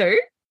found that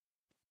too?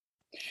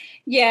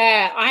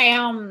 Yeah, I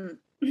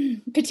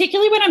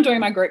particularly when I'm doing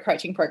my group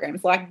coaching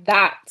programs, like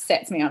that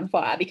sets me on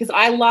fire, because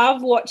I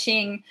love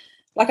watching,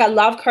 like I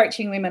love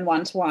coaching women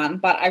one-to-one,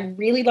 but I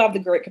really love the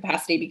group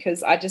capacity,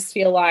 because I just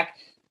feel like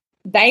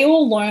they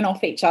all learn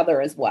off each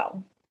other as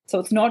well. So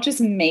it's not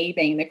just me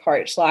being the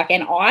coach, like,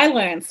 and I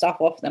learn stuff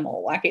off them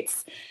all. Like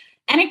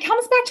and it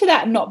comes back to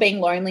that not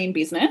being lonely in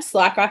business.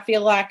 Like I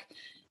feel like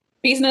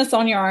business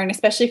on your own,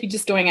 especially if you're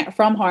just doing it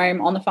from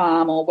home, on the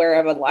farm or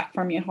wherever, like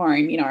from your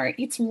home, you know,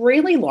 it's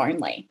really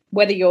lonely,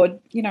 whether you're,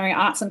 you know,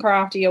 arts and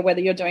crafty or whether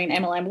you're doing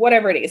MLM,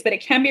 whatever it is, but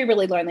it can be a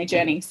really lonely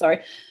journey. So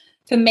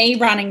for me,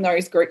 running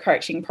those group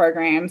coaching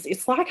programs,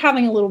 it's like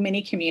having a little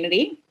mini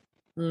community,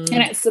 and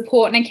it's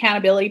support and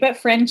accountability, but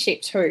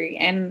friendship too.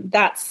 And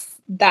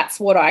that's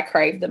what I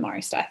crave the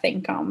most, I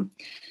think,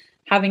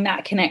 having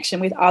that connection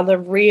with other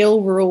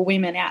real rural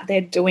women out there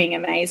doing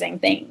amazing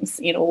things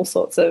in all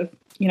sorts of,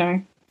 you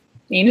know,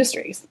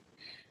 industries.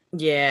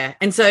 Yeah.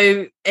 And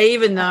so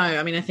even though,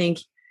 I think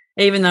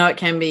even though it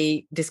can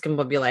be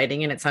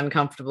discombobulating and it's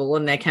uncomfortable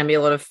and there can be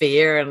a lot of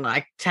fear, and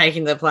like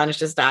taking the plunge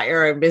to start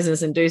your own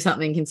business and do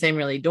something can seem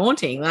really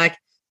daunting, like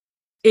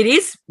it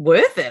is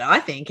worth it, I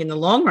think, in the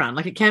long run.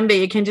 Like it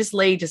can just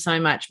lead to so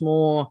much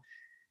more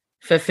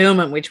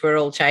fulfillment, which we're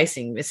all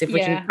chasing. If we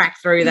can crack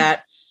through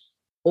that,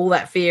 all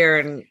that fear,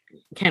 and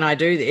can I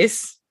do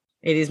this?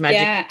 It is magic.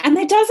 Yeah, and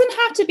there doesn't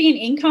have to be an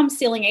income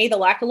ceiling either.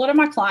 Like a lot of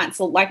my clients,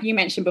 like you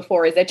mentioned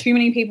before, is there too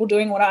many people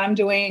doing what I'm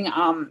doing?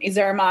 Is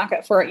there a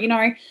market for it? You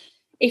know,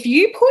 if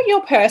you put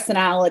your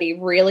personality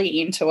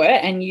really into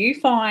it and you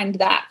find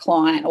that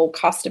client or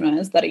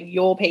customers that are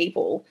your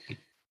people,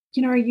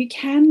 you know, you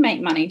can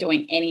make money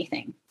doing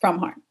anything from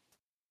home.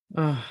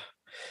 Oh,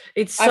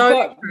 it's I've so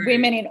got true.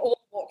 women in all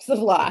walks of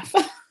life.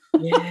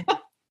 Yeah.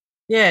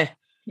 Yeah.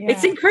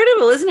 It's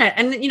incredible, isn't it?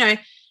 And, you know,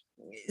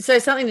 so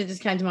something that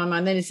just came to my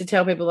mind then is to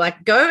tell people,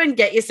 like, go and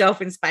get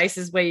yourself in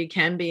spaces where you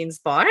can be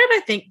inspired,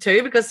 I think,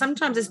 too, because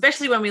sometimes,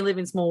 especially when we live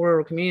in small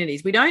rural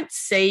communities, we don't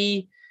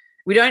see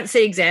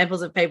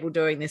examples of people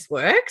doing this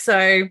work.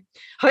 So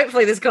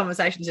hopefully this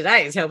conversation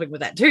today is helping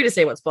with that too, to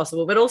see what's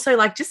possible, but also,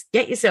 like, just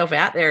get yourself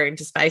out there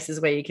into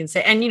spaces where you can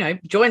see, and, you know,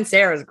 join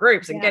Sarah's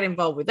groups and get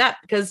involved with that,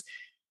 because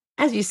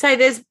as you say,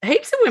 there's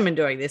heaps of women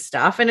doing this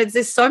stuff, and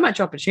there's so much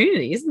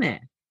opportunity, isn't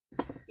there?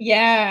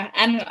 Yeah.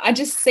 And I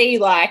just see,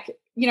 like,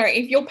 you know,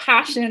 if you're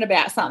passionate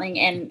about something,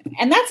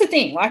 and that's the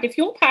thing, like, if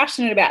you're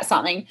passionate about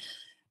something,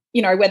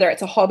 you know, whether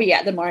it's a hobby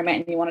at the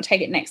moment and you want to take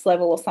it next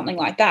level or something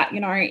like that, you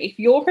know, if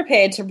you're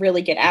prepared to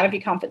really get out of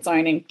your comfort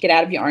zone and get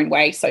out of your own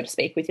way, so to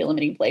speak, with your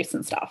limiting beliefs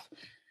and stuff,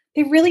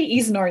 there really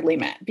is no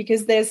limit,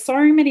 because there's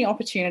so many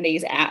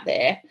opportunities out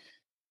there.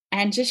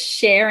 And just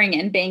sharing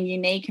and being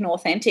unique and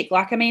authentic.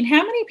 Like, I mean,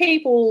 how many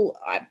people,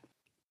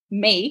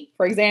 me,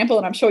 for example,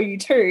 and I'm sure you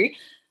too,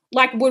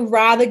 like, would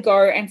rather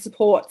go and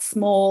support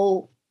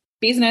small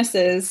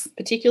businesses,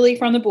 particularly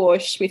from the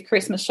bush, with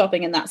Christmas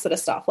shopping and that sort of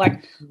stuff.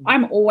 Like,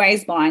 I'm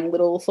always buying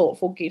little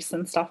thoughtful gifts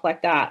and stuff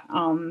like that,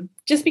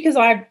 just because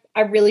I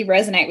really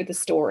resonate with the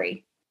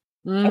story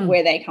of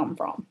where they come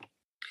from.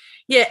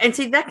 Yeah, and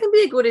see, that can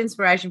be a good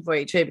inspiration for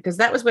you too, because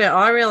that was where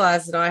I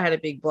realized that I had a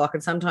big block,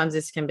 and sometimes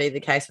this can be the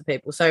case for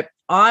people. So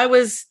I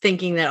was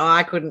thinking that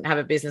I couldn't have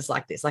a business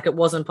like this, like it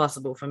wasn't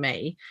possible for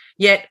me,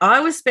 yet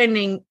I was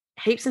spending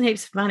heaps and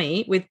heaps of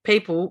money with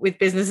people with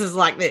businesses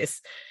like this.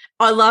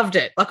 I loved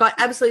it. Like, I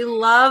absolutely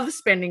love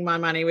spending my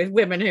money with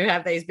women who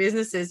have these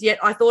businesses, yet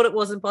I thought it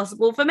wasn't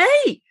possible for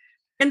me.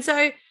 And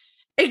so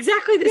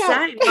exactly the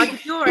same. Like,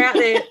 if you're out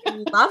there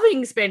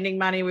loving spending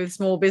money with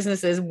small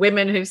businesses,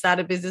 women who've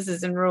started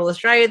businesses in rural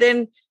Australia,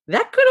 then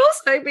that could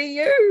also be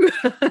you.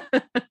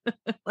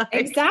 Like,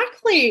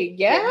 exactly.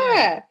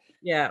 Yeah.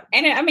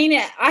 And I mean,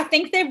 I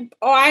think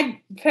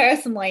I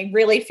personally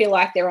really feel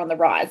like they're on the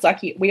rise.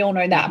 Like, we all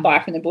know that Buy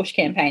from the Bush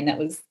campaign that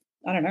was,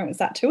 I don't know, was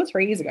that 2 or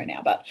 3 years ago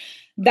now? But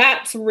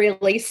that's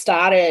really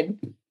started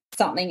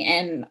something.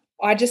 And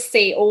I just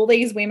see all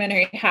these women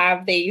who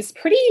have these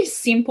pretty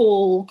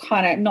simple,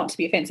 kind of, not to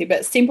be offensive,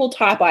 but simple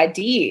type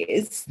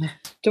ideas,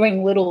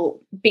 doing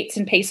little bits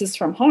and pieces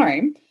from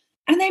home,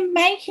 and they're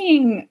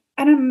making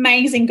an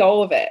amazing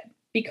go of it,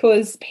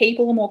 because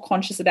people are more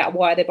conscious about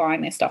why they're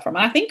buying their stuff from.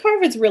 And I think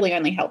COVID's really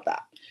only helped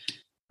that.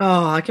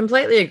 Oh, I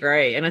completely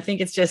agree. And I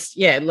think it's just,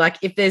 like,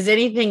 if there's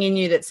anything in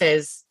you that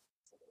says,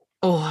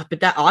 oh, but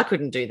that I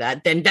couldn't do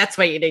that, then that's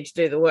where you need to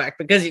do the work,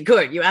 because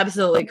you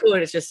absolutely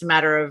could. It's just a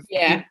matter of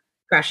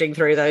crashing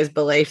through those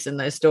beliefs and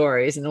those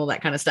stories and all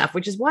that kind of stuff,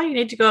 which is why you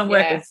need to go and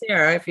work with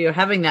Sarah if you're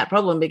having that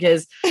problem,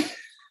 because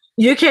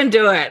you can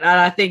do it. And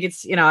I think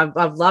it's, you know,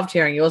 I've loved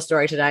hearing your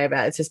story today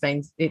about it. It's just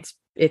been,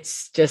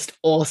 it's just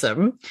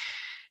awesome.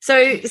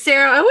 So,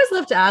 Sarah, I always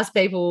love to ask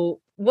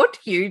people, what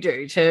do you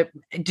do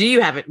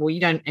you have it? Well,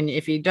 you don't, and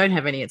if you don't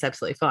have any, it's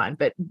absolutely fine.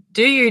 But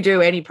do you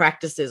do any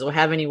practices or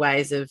have any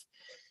ways of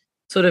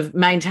sort of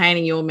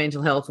maintaining your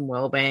mental health and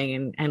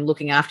well-being and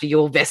looking after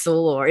your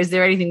vessel, or is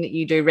there anything that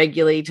you do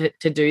regularly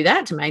to do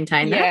that, to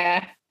maintain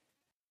that?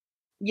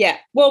 Yeah.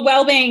 Well,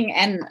 well-being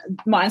and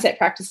mindset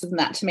practices and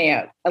that, to me,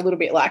 are a little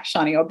bit like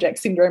shiny object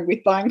syndrome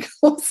with buying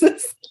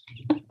courses.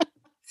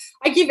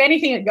 I give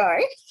anything a go.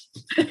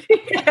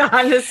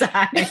 I'm the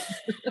same.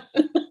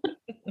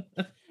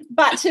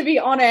 But to be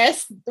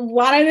honest,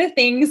 one of the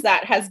things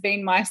that has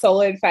been my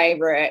solid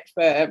favourite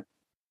for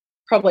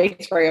probably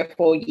 3 or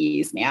 4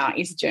 years now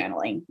is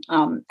journaling,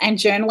 and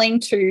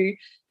journaling to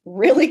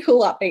really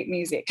cool upbeat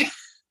music.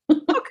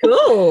 Oh,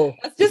 cool.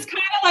 It's just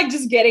kind of like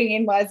just getting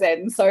in my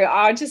zen. So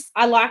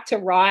I like to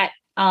write,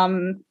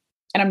 and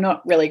I'm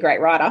not really a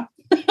great writer,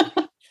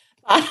 but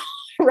I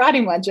write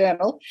in my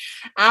journal.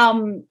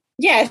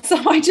 So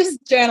I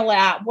just journal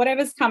out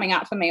whatever's coming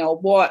up for me,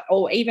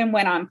 or even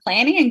when I'm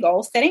planning and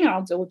goal setting,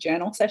 I'll do a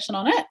journal session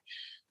on it.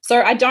 So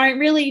I don't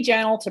really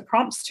journal to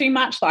prompts too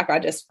much, like I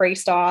just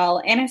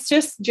freestyle. And it's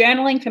just,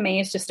 journaling for me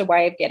is just a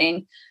way of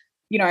getting,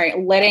 you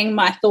know, letting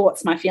my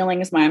thoughts, my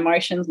feelings, my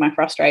emotions, my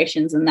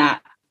frustrations and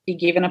that be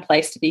given a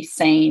place to be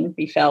seen,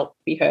 be felt,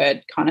 be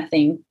heard, kind of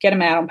thing. Get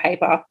them out on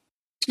paper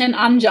and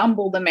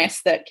unjumble the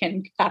mess that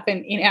can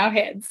happen in our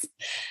heads,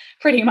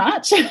 pretty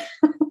much.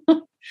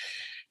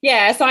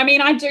 Yeah, so I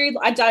mean, I do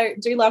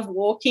love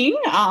walking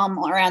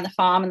around the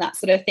farm and that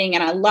sort of thing,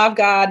 and I love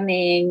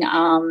gardening.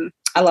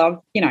 I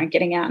love, you know,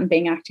 getting out and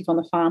being active on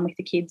the farm with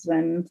the kids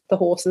and the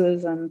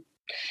horses and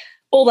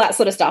all that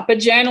sort of stuff. But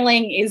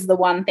journaling is the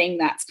one thing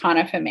that's kind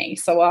of for me.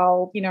 So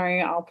I'll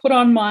put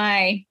on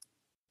my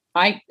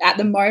at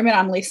the moment,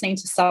 I'm listening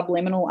to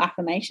subliminal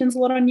affirmations a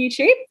lot on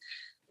YouTube,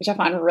 which I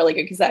find really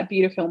good because that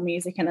beautiful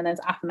music and then there's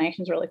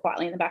affirmations really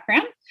quietly in the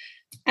background.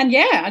 And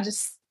yeah, I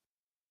just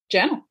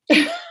journal.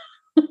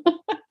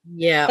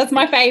 Yeah. That's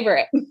my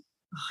favorite.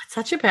 Oh, it's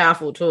such a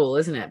powerful tool,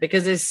 isn't it?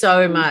 Because there's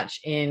so much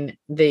in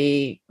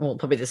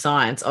probably the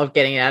science of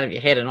getting it out of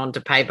your head and onto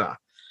paper.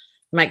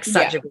 It makes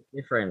such a big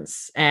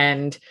difference.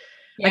 And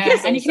I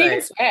guess and you can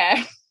even swear.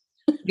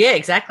 Yeah,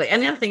 exactly.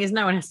 And the other thing is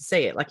no one has to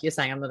see it. Like you're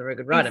saying, I'm not a very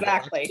good writer.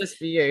 Exactly. Just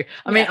for you.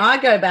 I mean, I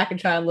go back and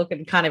try and look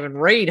and can't even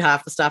read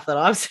half the stuff that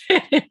I've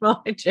said in my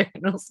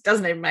journals. It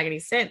doesn't even make any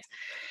sense.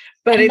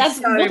 But that's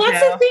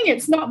the thing.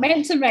 It's not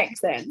meant to make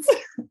sense.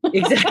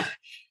 Exactly.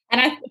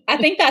 And I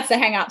think that's the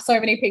hang up so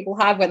many people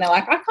have when they're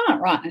like, I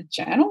can't write in a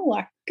journal.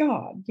 Like,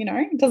 God,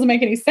 it doesn't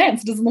make any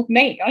sense. It doesn't look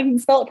neat. I didn't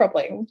spell it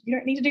properly. Well, you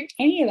don't need to do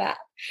any of that.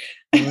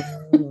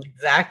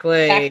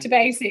 Exactly. Back to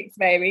basics,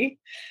 baby.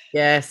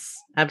 Yes,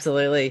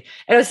 absolutely.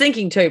 And I was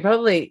thinking too,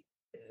 probably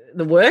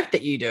the work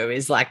that you do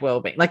is like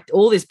wellbeing, like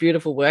all this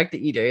beautiful work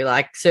that you do,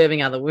 like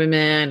serving other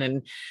women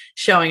and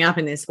showing up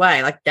in this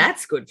way, like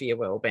that's good for your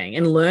wellbeing.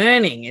 And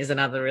learning is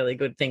another really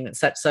good thing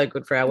that's so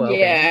good for our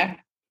wellbeing.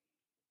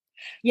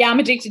 Yeah, I'm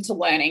addicted to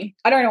learning.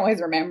 I don't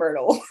always remember it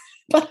all,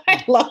 but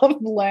I love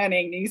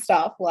learning new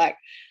stuff. Like,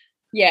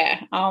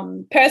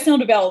 personal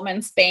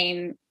development's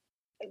been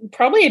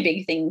probably a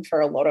big thing for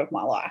a lot of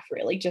my life,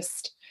 really.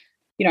 Just,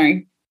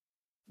 learning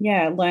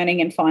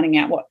and finding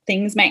out what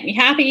things make me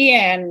happy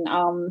and,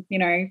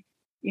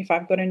 if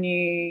I've got a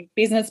new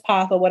business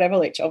path or whatever,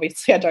 which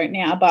obviously I don't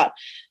now, but,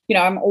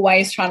 I'm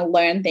always trying to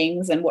learn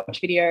things and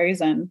watch videos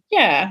and,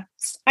 I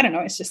don't know,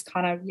 it's just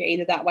kind of you're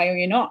either that way or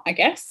you're not, I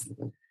guess.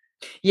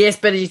 Yes,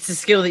 but it's a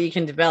skill that you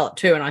can develop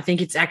too. And I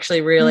think it's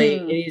actually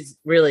it is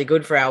really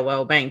good for our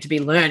well-being to be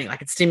learning.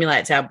 Like it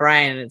stimulates our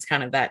brain and it's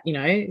kind of that,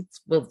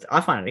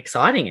 I find it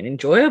exciting and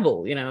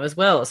enjoyable, as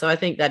well. So I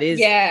think that is.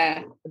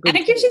 Yeah. And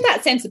it gives you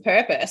that sense of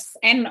purpose.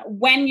 And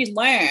when you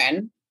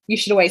learn, you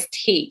should always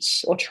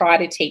teach or try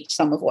to teach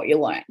some of what you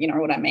learn. You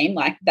know what I mean?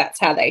 Like that's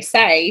how they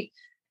say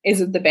is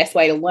the best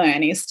way to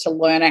learn is to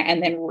learn it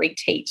and then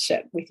reteach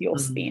it with your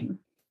spin.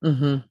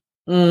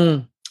 Mm-hmm.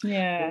 Mm.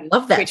 Yeah.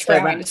 Love that. Which for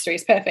our industry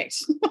is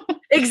perfect.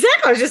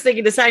 Exactly. I was just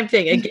thinking the same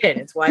thing. Again,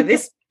 it's why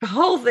this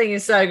whole thing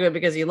is so good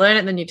because you learn it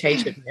and then you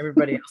teach it and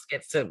everybody else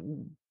gets to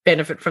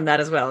benefit from that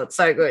as well. It's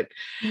so good.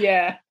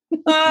 Yeah.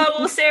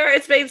 Well, Sarah,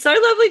 it's been so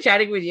lovely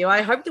chatting with you.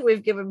 I hope that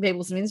we've given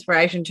people some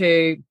inspiration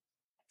to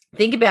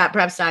think about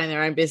perhaps starting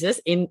their own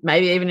business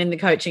maybe even in the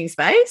coaching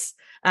space.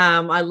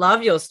 I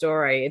love your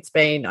story.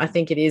 I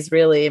think it is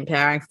really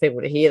empowering for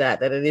people to hear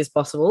that it is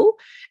possible.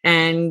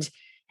 And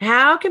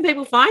how can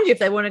people find you if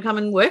they want to come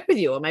and work with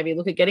you or maybe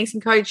look at getting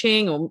some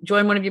coaching or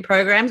join one of your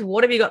programs?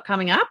 What have you got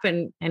coming up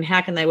and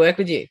how can they work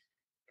with you?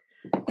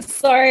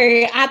 So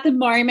at the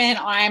moment,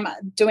 I'm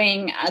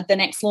doing the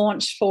next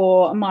launch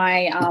for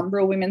my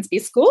Real Women's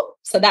Biz School.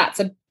 So that's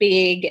a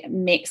big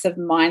mix of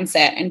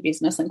mindset and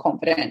business and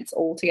confidence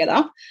all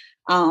together.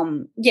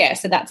 So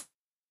that's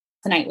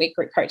an 8-week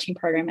group coaching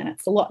program and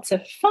it's lots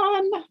of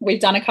fun.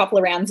 We've done a couple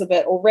of rounds of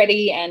it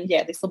already and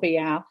this will be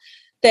our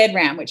third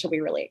round, which will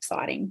be really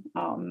exciting.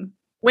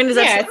 When does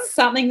that start? It's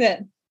something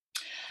that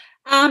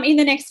in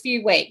the next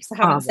few weeks. I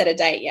haven't set a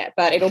date yet,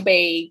 but it'll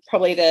be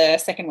probably the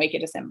second week of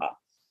December.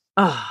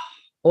 Oh,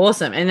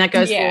 awesome. And that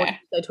goes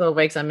for 12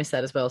 weeks. I missed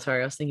that as well.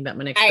 Sorry, I was thinking about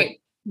my next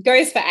week.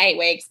 Goes for 8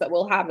 weeks, but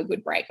we'll have a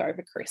good break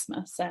over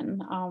Christmas.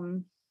 And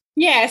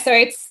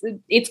so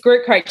it's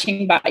group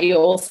coaching, but you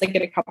also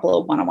get a couple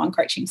of one-on-one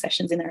coaching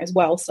sessions in there as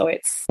well. So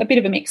it's a bit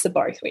of a mix of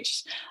both,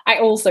 which I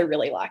also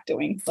really like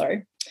doing.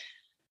 So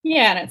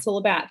and it's all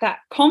about that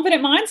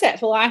confident mindset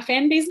for life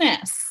and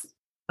business.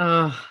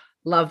 Oh,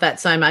 love that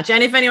so much.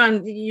 And if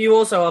anyone, you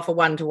also offer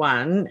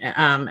one-to-one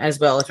as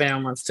well, if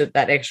anyone wants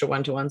that extra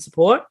one-to-one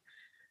support.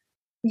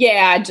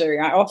 Yeah, I do.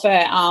 I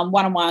offer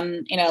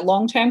one-on-one in a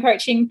long-term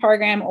coaching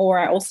program, or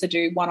I also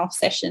do one-off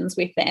sessions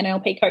with the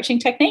NLP coaching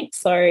techniques.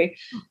 So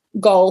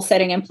goal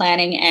setting and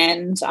planning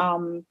and,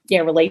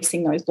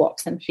 releasing those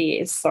blocks and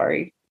fears.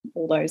 So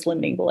all those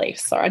limiting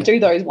beliefs. So I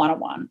do those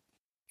one-on-one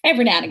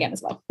every now and again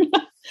as well.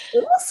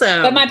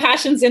 Awesome. But my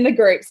passion's in the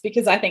groups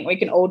because I think we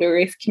can all do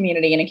with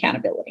community and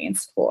accountability and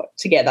support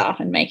together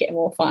and make it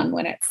more fun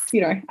when it's,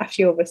 a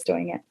few of us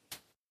doing it.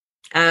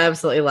 I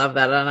absolutely love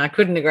that. And I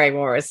couldn't agree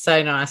more. It's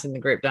so nice in the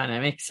group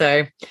dynamic.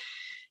 So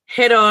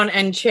head on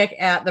and check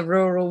out the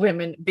Rural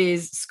Women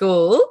Biz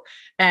School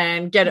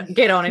and get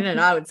on in it,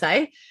 I would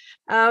say.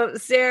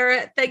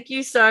 Sarah, thank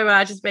you so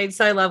much. It's been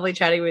so lovely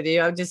chatting with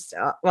you.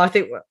 I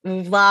think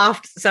we've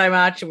laughed so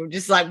much and we're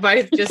just like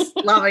both just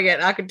loving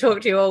it. I could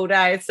talk to you all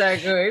day. It's so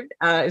good.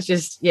 It's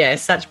just,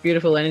 such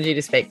beautiful energy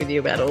to speak with you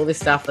about all this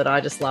stuff that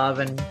I just love,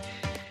 and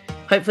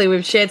hopefully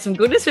we've shared some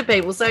goodness with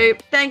people. So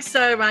thanks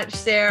so much,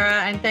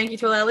 Sarah, and thank you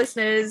to all our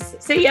listeners.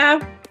 See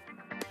ya.